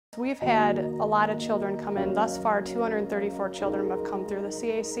We've had a lot of children come in. Thus far, 234 children have come through the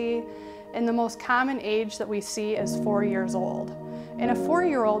CAC, and the most common age that we see is 4 years old. And a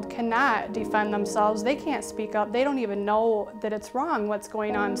 4-year-old cannot defend themselves. They can't speak up. They don't even know that it's wrong what's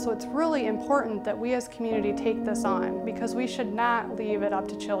going on. So it's really important that we as community take this on, because we should not leave it up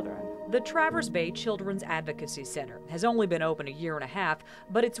to children. The Traverse Bay Children's Advocacy Center has only been open a year and a half,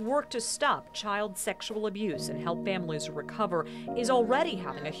 but its work to stop child sexual abuse and help families recover is already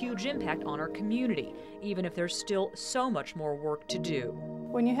having a huge impact on our community, even if there's still so much more work to do.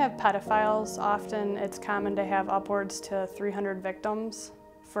 When you have pedophiles, often it's common to have upwards to 300 victims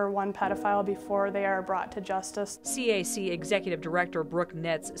for one pedophile before they are brought to justice. CAC Executive Director Brooke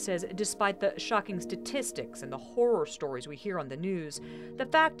Netz says despite the shocking statistics and the horror stories we hear on the news, the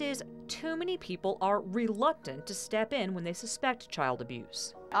fact is too many people are reluctant to step in when they suspect child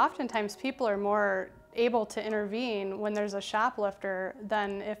abuse. Oftentimes people are more able to intervene when there's a shoplifter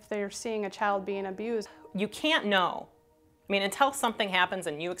than if they're seeing a child being abused. You can't know. I mean, until something happens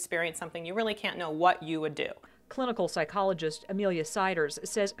and you experience something, you really can't know what you would do. Clinical psychologist Amelia Siders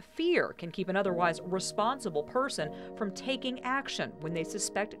says fear can keep an otherwise responsible person from taking action when they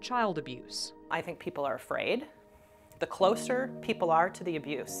suspect child abuse. I think people are afraid. The closer people are to the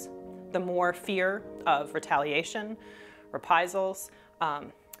abuse, the more fear of retaliation, reprisals,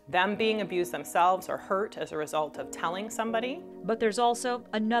 them being abused themselves or hurt as a result of telling somebody. But there's also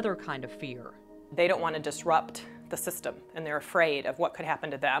another kind of fear. They don't want to disrupt the system, and they're afraid of what could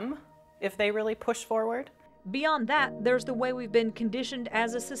happen to them if they really push forward. Beyond that, there's the way we've been conditioned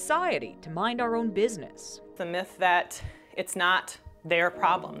as a society to mind our own business. The myth that it's not their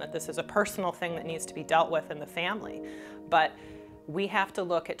problem, that this is a personal thing that needs to be dealt with in the family. But we have to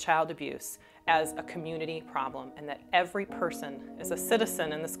look at child abuse as a community problem, and that every person is a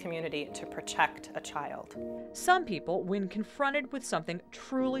citizen in this community to protect a child. Some people, when confronted with something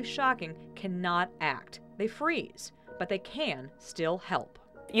truly shocking, cannot act. They freeze, but they can still help.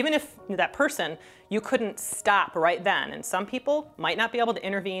 Even if that person, you couldn't stop right then, and some people might not be able to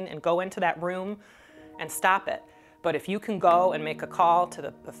intervene and go into that room and stop it. But if you can go and make a call to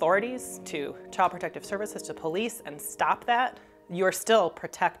the authorities, to Child Protective Services, to police, and stop that, you're still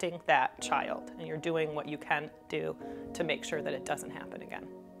protecting that child, and you're doing what you can do to make sure that it doesn't happen again.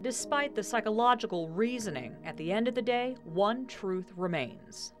 Despite the psychological reasoning, at the end of the day, one truth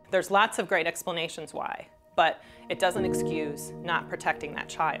remains. There's lots of great explanations why, but it doesn't excuse not protecting that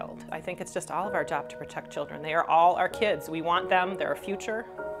child. I think it's just all of our job to protect children. They are all our kids. We want them, they're a future.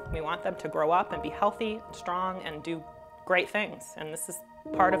 We want them to grow up and be healthy, strong, and do great things. And this is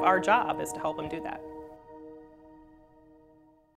part of our job, is to help them do that.